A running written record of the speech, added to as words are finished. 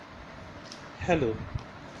Hello,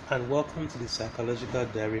 and welcome to the Psychological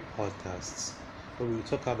Diary podcast, where we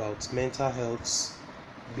talk about mental health,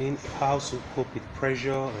 being how to cope with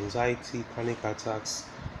pressure, anxiety, panic attacks,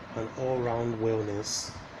 and all-round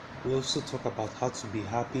wellness. We also talk about how to be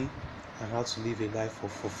happy and how to live a life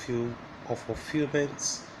of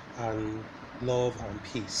fulfillment and love and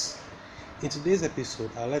peace. In today's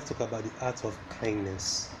episode, I'd like to talk about the art of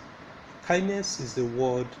kindness. Kindness is the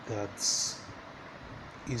word that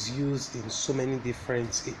is used in so many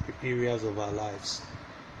different areas of our lives.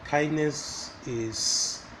 Kindness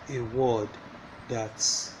is a word that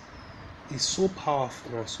is so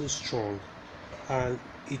powerful and so strong, and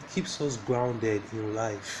it keeps us grounded in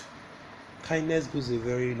life. Kindness goes a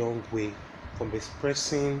very long way from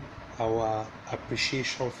expressing our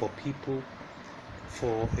appreciation for people,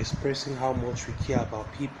 for expressing how much we care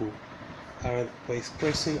about people, and for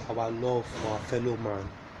expressing our love for our fellow man.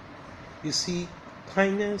 You see,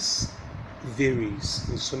 kindness varies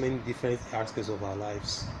in so many different aspects of our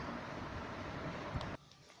lives,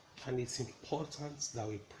 and it's important that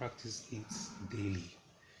we practice it daily.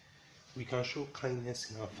 We can show kindness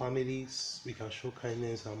in our families, we can show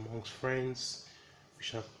kindness amongst friends,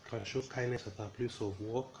 can show kindness at our place of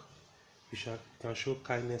work, can show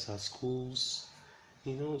kindness at schools.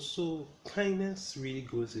 So kindness really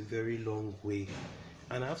goes a very long way.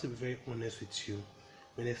 And I have to be very honest with you.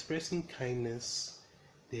 When expressing kindness,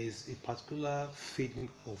 there is a particular feeling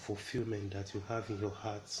of fulfillment that you have in your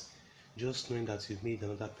heart, just knowing that you've made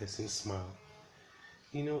another person smile.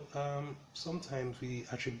 Sometimes we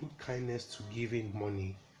attribute kindness to giving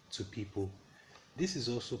money to people. This is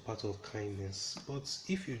also part of kindness. But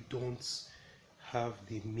if you don't have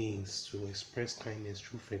the means to express kindness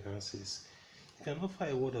through finances, you can offer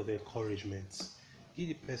a word of encouragement. Give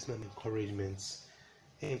the person an encouragement.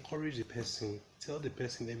 Encourage the person. Tell the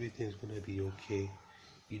person everything is going to be okay.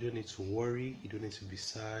 You don't need to worry. You don't need to be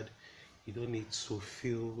sad. You don't need to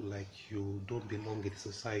feel like you don't belong in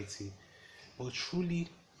society. But truly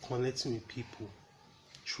connecting with people,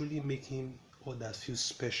 truly making others feel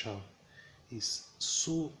special is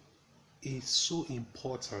so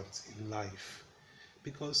important in life,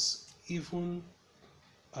 because even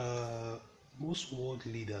uh, most world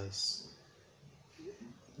leaders,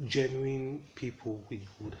 genuine people with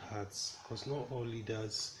good hearts, because not all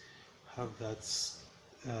leaders have that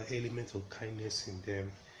element of kindness in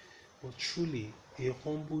them. But truly, a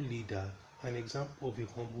humble leader, an example of a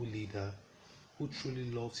humble leader who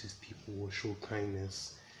truly loves his people will show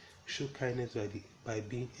kindness. Show kindness by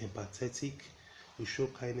being empathetic. We show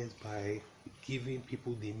kindness by giving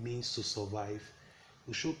people the means to survive.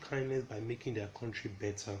 We show kindness by making their country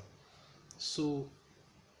better. So,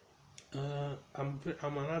 I'm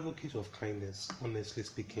an advocate of kindness, honestly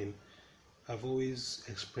speaking. I've always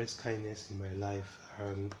expressed kindness in my life,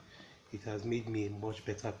 and it has made me a much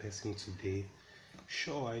better person today.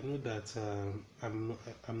 Sure, I know that I'm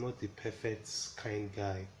not the perfect kind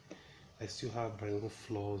guy. I still have my own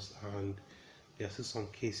flaws, and there are still some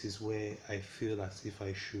cases where I feel as if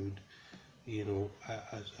I should,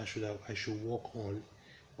 I should work on.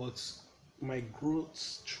 But my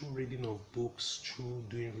growth through reading of books, through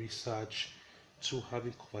doing research, through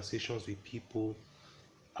having conversations with people,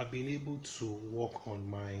 I've been able to work on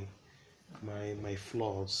my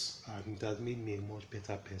flaws, and it has made me a much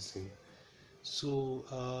better person.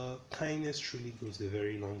 So, kindness truly goes a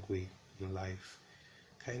very long way in life.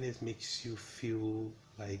 Kindness makes you feel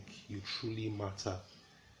like you truly matter.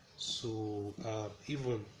 So,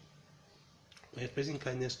 even when expressing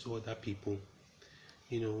kindness to other people,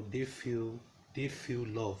 they feel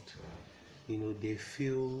loved. They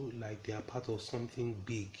feel like they are part of something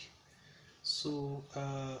big. So,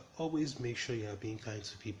 always make sure you are being kind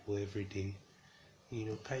to people every day.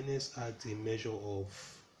 Kindness adds a measure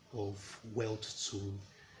of wealth to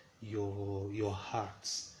your heart,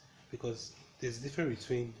 because there's a difference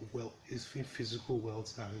between between physical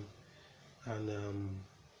wealth and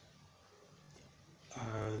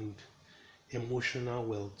and emotional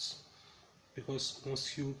wealth. Because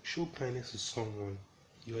once you show kindness to someone,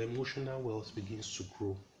 your emotional wealth begins to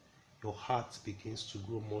grow. Your heart begins to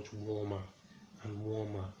grow much warmer and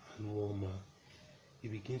warmer and warmer.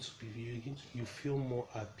 You feel more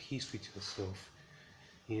at peace with yourself.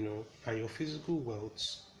 And your physical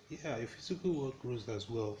wealth, yeah, your physical wealth grows as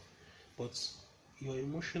well, but your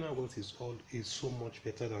emotional wealth is so much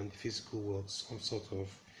better than the physical wealth. Some sort of,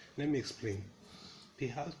 let me explain.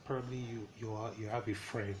 Perhaps probably you have a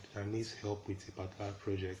friend that needs help with a particular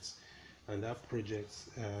project, and that project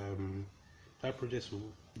will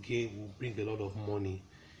bring a lot of money.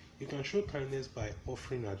 You can show kindness by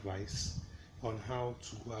offering advice. on how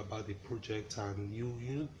to go about the project, and you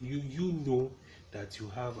know that you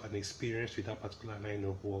have an experience with that particular line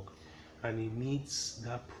of work, and he needs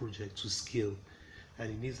that project to scale, and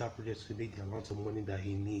he needs that project to make the amount of money that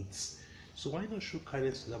he needs. So why not show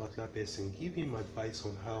kindness to that particular person? Give him advice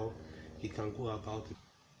on how he can go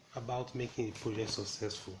about making a project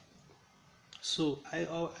successful. So I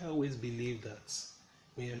always believe that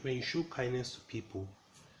when you show kindness to people,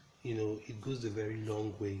 it goes a very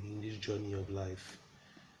long way in this journey of life.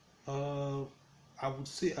 Uh, I would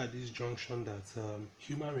say at this junction that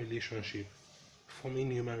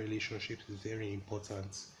forming human relationships is very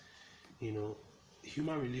important. You know,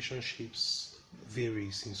 human relationships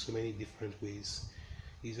varies in so many different ways.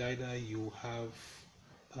 It's either you are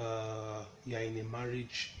in a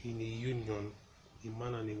marriage, in a union, a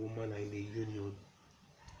man and a woman are in a union.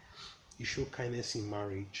 You show kindness in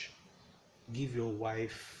marriage. Give your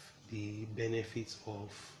wife the benefits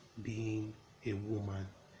of being a woman.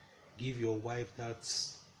 Give your wife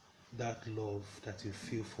that love that you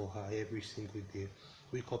feel for her every single day.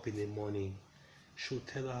 Wake up in the morning,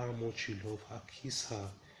 tell her how much you love her, kiss her,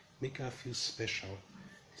 make her feel special.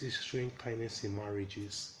 This is showing kindness in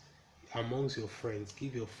marriages. Amongst your friends,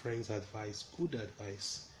 give your friends advice, good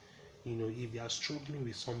advice. If they are struggling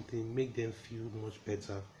with something, make them feel much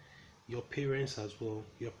better. Your parents as well.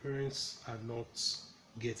 Your parents are not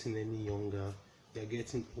getting any younger, they are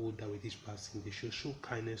getting older with each passing. They should show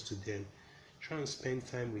kindness to them. Try and spend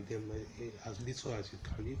time with them as little as you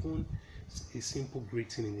can. Even a simple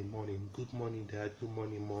greeting in the morning, good morning dad, good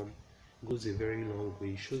morning mom, goes a very long way.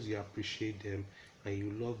 It shows you appreciate them and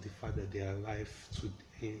you love the fact that they are alive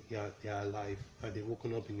they are alive, that they've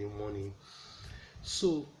woken up in the morning.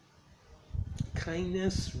 So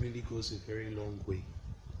kindness really goes a very long way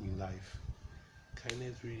in life.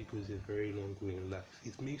 Kindness really goes a very long way in life.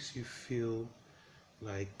 It makes you feel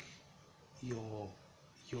like your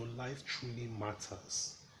your life truly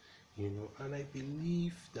matters, and I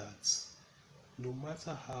believe that no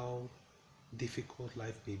matter how difficult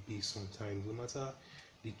life may be sometimes, no matter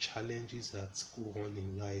the challenges that go on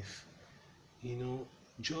in life, you know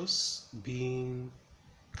just being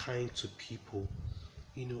kind to people,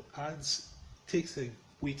 adds takes a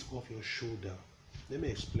weight off your shoulder. Let me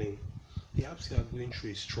explain. Perhaps you are going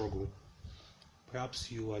through a struggle. Perhaps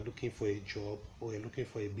you are looking for a job or you're looking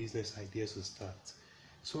for a business idea to start.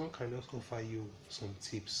 Someone can just offer you some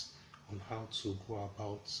tips on how to go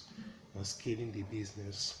about scaling the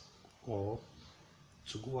business, or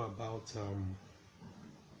to go about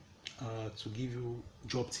to give you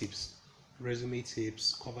job tips, resume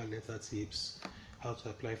tips, cover letter tips, how to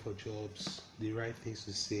apply for jobs, the right things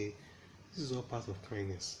to say. This is all part of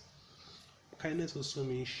kindness. Kindness also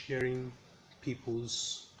means sharing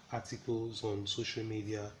people's articles on social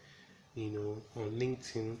media. On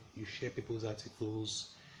LinkedIn, you share people's articles,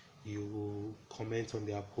 you comment on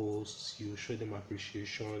their posts, you show them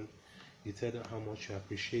appreciation, you tell them how much you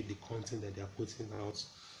appreciate the content that they are putting out.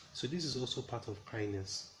 So this is also part of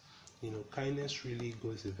kindness. Kindness really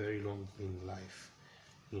goes a very long way in life.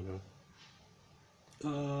 You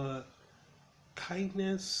know,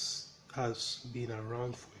 kindness has been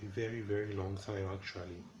around for a very, very long time,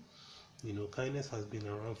 actually. Kindness has been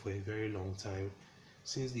around for a very long time,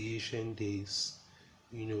 since the ancient days,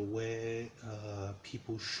 where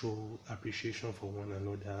people show appreciation for one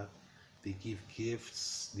another. They give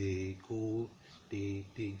gifts, they do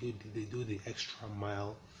the extra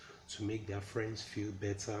mile to make their friends feel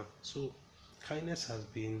better. So kindness has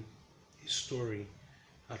been a story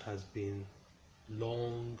that has been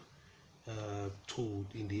long told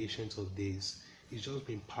in the ancient of days. It's just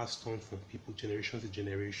been passed on from people generation to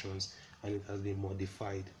generations, and it has been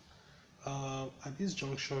modified. At this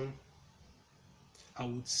junction, I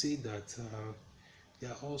would say that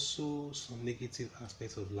there are also some negative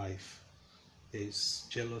aspects of life. There is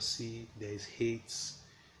jealousy, there is hate,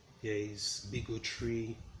 there is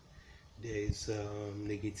bigotry, there is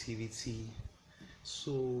negativity.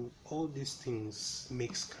 So all these things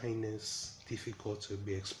makes kindness difficult to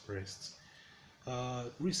be expressed.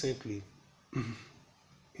 Recently,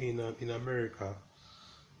 in America,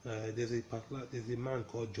 there's a man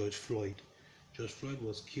called George Floyd. George Floyd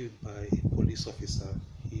was killed by a police officer.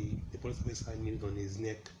 The police officer kneeled on his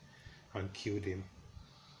neck and killed him.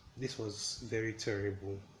 This was very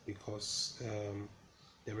terrible because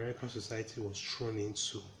the American society was thrown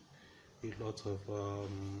into a lot of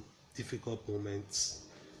difficult moments.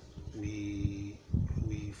 We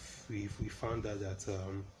found out that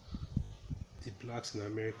the blacks in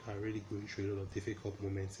America are really going through a lot of difficult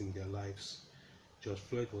moments in their lives. George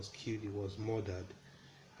Floyd was killed, he was murdered,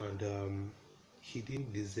 and he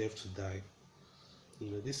didn't deserve to die.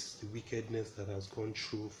 This is the wickedness that has gone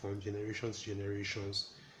through from generation to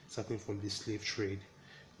generations, starting from the slave trade,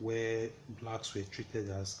 where blacks were treated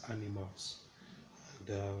as animals,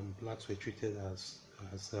 and blacks were treated as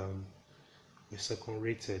were second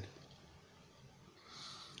rated.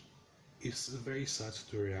 It's a very sad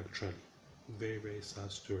story, actually. Very, very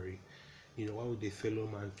sad story. Why would a fellow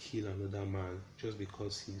man kill another man just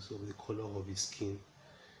because he's of the color of his skin?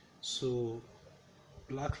 So,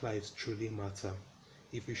 black lives truly matter.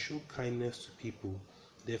 If we show kindness to people,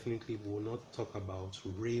 definitely we will not talk about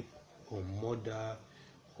rape or murder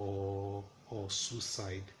or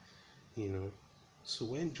suicide. So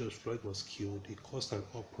when George Floyd was killed, it caused an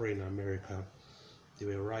uproar in America. There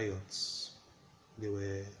were riots. There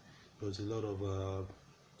was a lot of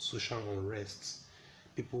social unrest.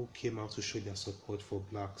 People came out to show their support for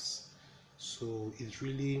blacks. So it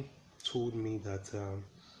really told me that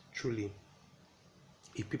truly,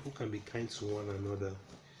 if people can be kind to one another,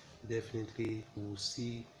 definitely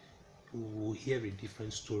we'll hear a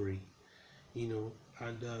different story.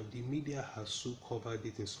 And the media has so covered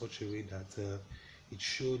it in such a way that it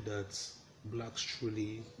showed that blacks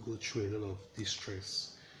truly go through a lot of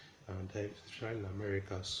distress, and especially in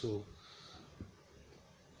America. So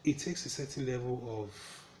it takes a certain level of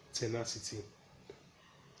tenacity.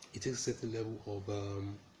 It takes a certain level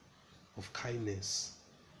of kindness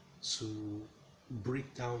to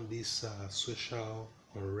break down this social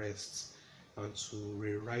unrest and to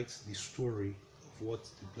rewrite the story of what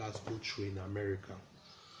the blacks go through in America.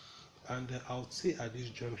 And I would say at this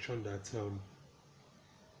junction that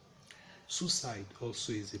suicide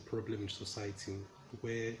also is a problem in society,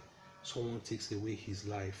 where someone takes away his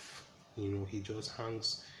life. He just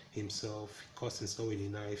hangs himself, cuts himself with a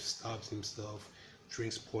knife, stabs himself,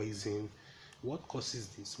 drinks poison. What causes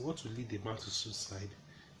this? What will lead a man to suicide?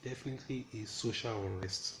 Definitely is social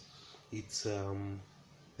unrest. It's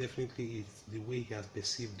definitely it's the way he has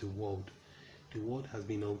perceived the world. The world has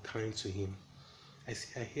been unkind to him.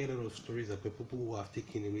 I hear a lot of stories about people who have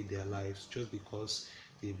taken away their lives just because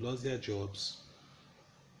they've lost their jobs.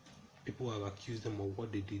 People have accused them of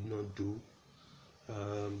what they did not do.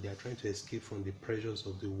 They are trying to escape from the pressures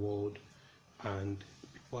of the world, and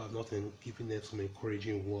people have not given them some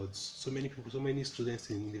encouraging words. So many students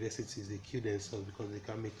in universities, they kill themselves because they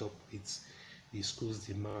can't make up with the school's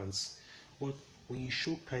demands. But when you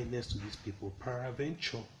show kindness to these people,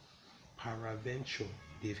 peradventure,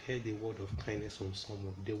 they've heard a word of kindness from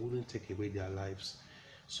someone, they wouldn't take away their lives.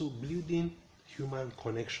 So building human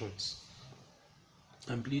connections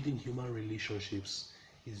and building human relationships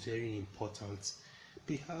is very important.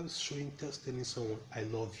 Perhaps telling someone, I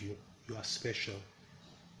love you, you are special,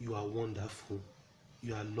 you are wonderful,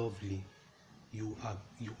 you are lovely, you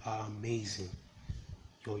are amazing,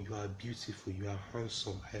 you are beautiful, you are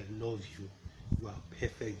handsome, I love you, you are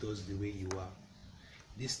perfect just the way you are.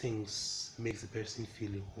 These things makes the person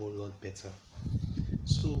feel a whole lot better.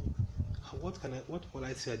 So what will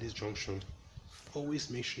I say at this junction? Always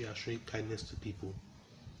make sure you are showing kindness to people.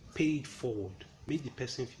 Pay it forward. Make the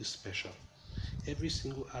person feel special. Every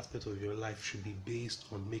single aspect of your life should be based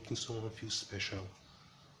on making someone feel special.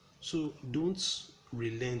 So don't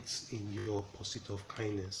relent in your pursuit of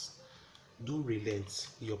kindness. Don't relent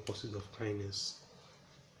in your pursuit of kindness.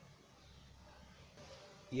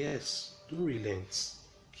 Yes, don't relent.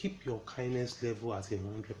 Keep your kindness level at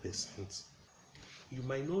 100%. You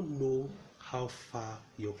might not know how far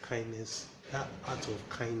your kindness, that act of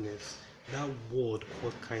kindness, that word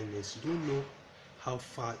called kindness, you don't know how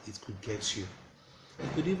far it could get you.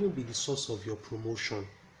 It could even be the source of your promotion.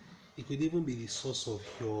 It could even be the source of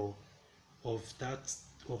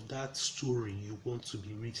that story you want to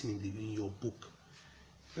be written in your book.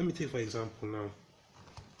 Let me take for example now.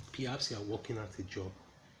 Perhaps you are working at a job.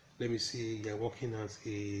 Let me say you are working as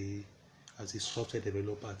a software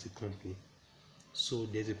developer at a company. So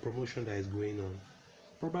there's a promotion that is going on.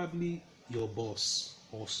 Probably your boss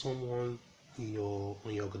or someone on your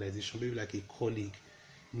organization, maybe like a colleague,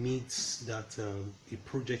 needs that a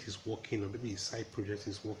project is working on, maybe a side project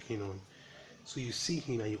is working on. So you see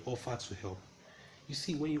him and you offer to help. You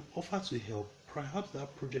see, when you offer to help, perhaps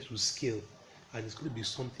that project will scale and it's going to be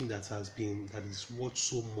something that is worth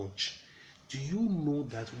so much. Do you know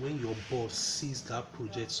that when your boss sees that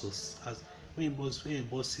project when your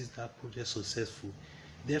boss sees that project successful,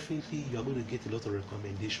 definitely you are going to get a lot of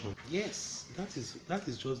recommendation. Yes, that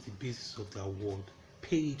is just the basis of that word.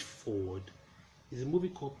 Pay it forward. There's a movie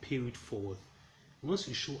called Pay It Forward. Once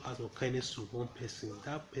you show out of kindness to one person,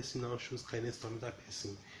 that person now shows kindness to another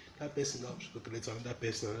person. That person now shows kindness to another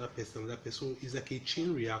person, another person, another person. So it's like a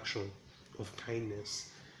chain reaction of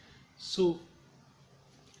kindness. So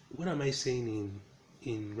what am I saying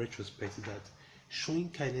in retrospect is that showing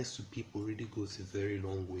kindness to people really goes a very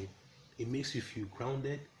long way. It makes you feel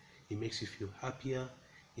grounded, it makes you feel happier,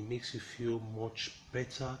 it makes you feel much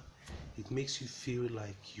better, it makes you feel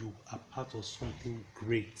like you are part of something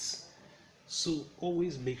great. So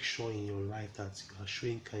always make sure in your life that you are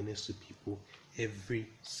showing kindness to people every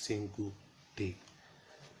single day,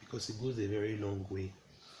 because it goes a very long way.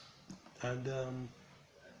 And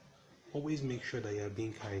always make sure that you are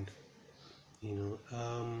being kind.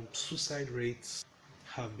 Suicide rates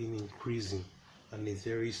have been increasing, and it's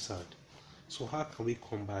very sad. So how can we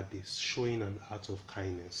combat this? Showing an act of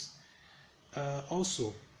kindness.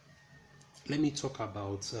 Also, let me talk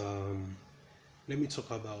about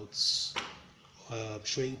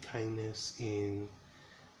showing kindness in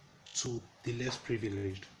to the less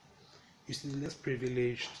privileged. You see, the less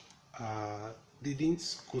privileged, they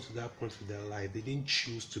didn't go to that point of their life. They didn't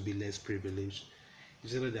choose to be less privileged.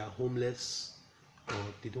 It's either they are homeless, or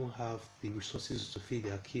they don't have the resources to feed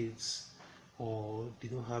their kids, or they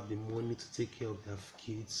don't have the money to take care of their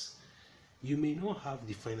kids. You may not have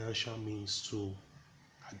the financial means to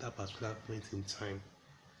at that particular point in time,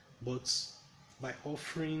 but by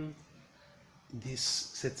offering this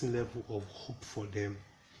certain level of hope for them,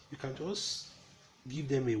 you can just give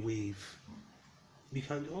them a wave. You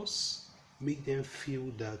can just make them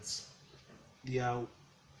feel that their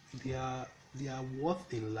their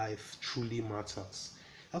worth in life truly matters.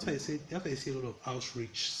 That's why I say a lot of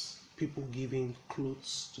outreach, people giving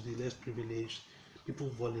clothes to the less privileged, people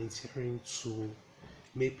volunteering to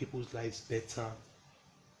make people's lives better.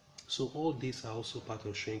 So all these are also part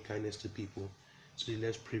of showing kindness to people, to the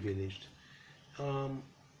less privileged. Um,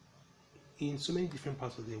 in so many different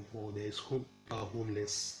parts of the world, there is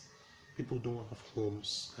homeless. People don't have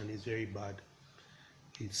homes, and it's very bad.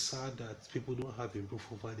 It's sad that people don't have a roof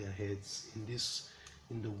over their heads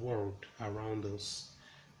in the world around us,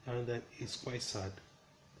 and that it's quite sad.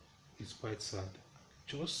 It's quite sad.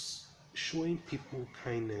 Just showing people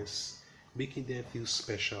kindness, making them feel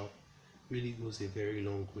special, really goes a very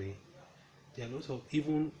long way. There are lots of,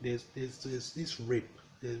 even there's this rape.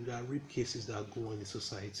 There are rape cases that go on in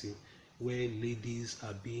society where ladies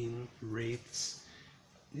are being raped.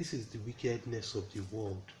 This is the wickedness of the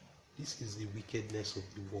world. This is the wickedness of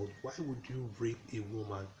the world. Why would you rape a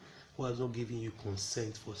woman who has not given you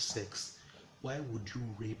consent for sex? Why would you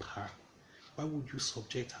rape her? Why would you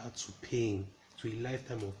subject her to pain, to a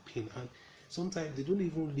lifetime of pain? And sometimes they don't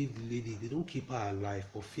even leave the lady, they don't keep her alive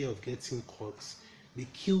for fear of getting caught. They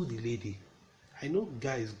kill the lady. I know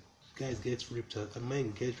guys get raped, and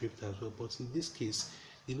men get raped as well, but in this case,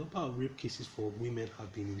 the number of rape cases for women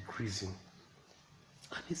have been increasing,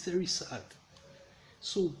 and it's very sad.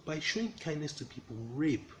 So by showing kindness to people,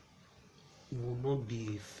 rape will not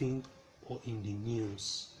be a thing or in the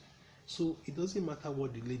news. So it doesn't matter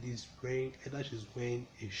what the lady is wearing, either she's wearing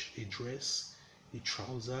a dress, a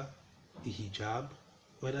trouser, a hijab,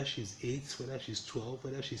 whether she's 8, whether she's 12,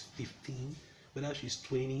 whether she's 15, whether she's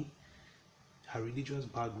 20, her religious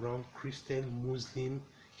background, Christian, Muslim,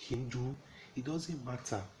 Hindu, it doesn't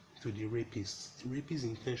matter to the rapist. The rapist's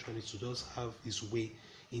intention is to just have his way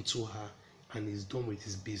into her, and is done with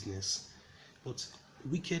his business. But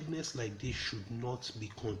wickedness like this should not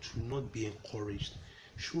be encouraged.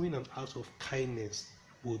 Showing an act of kindness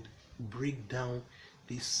would break down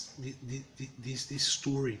this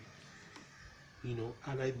story,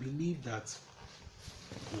 and I believe that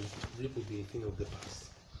rape will be a thing of the past.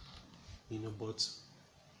 But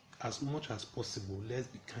as much as possible, let's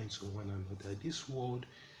be kind to one another.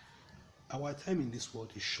 Our time in this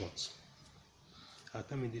world is short. Our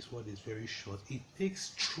time in this world is very short. It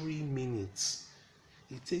takes 3 minutes.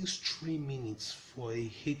 It takes 3 minutes for a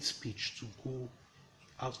hate speech to go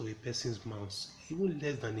out of a person's mouth, even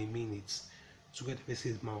less than a minute to get a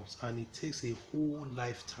person's mouth, and it takes a whole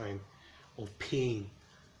lifetime of pain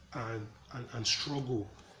and struggle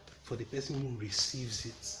for the person who receives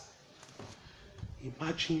it.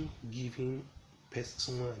 Imagine giving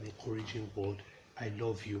someone an encouraging word. I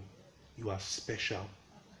love you. You are special.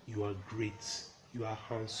 You are great. You are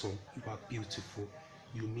handsome. You are beautiful.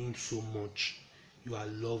 You mean so much. You are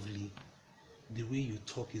lovely. The way you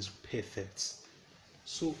talk is perfect.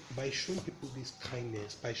 So by showing people this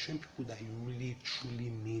kindness, by showing people that you really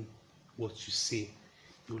truly mean what you say,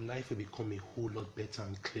 your life will become a whole lot better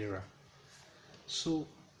and clearer. So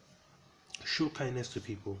show kindness to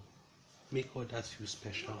people. Make others feel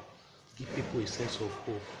special. Give people a sense of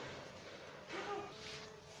hope.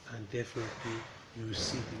 And definitely you will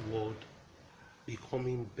see the world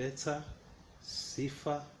becoming better,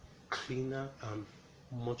 safer, cleaner, and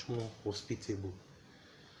much more hospitable.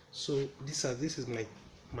 So this is my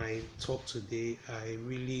my talk today.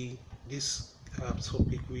 This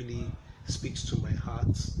topic really speaks to my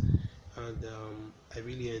heart, and I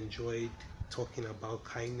really enjoyed talking about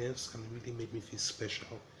kindness, and it really made me feel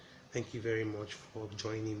special. Thank you very much for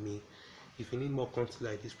joining me. If you need more content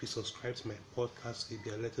like this, please subscribe to my podcast. You'll be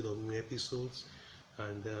alerted of new episodes.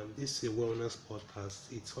 And this is a wellness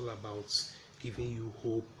podcast. It's all about giving you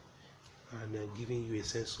hope and giving you a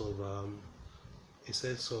sense of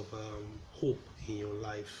hope in your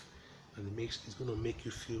life, and it's going to make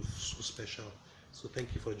you feel so special. So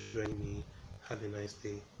thank you for joining me. Have a nice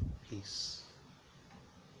day. Peace.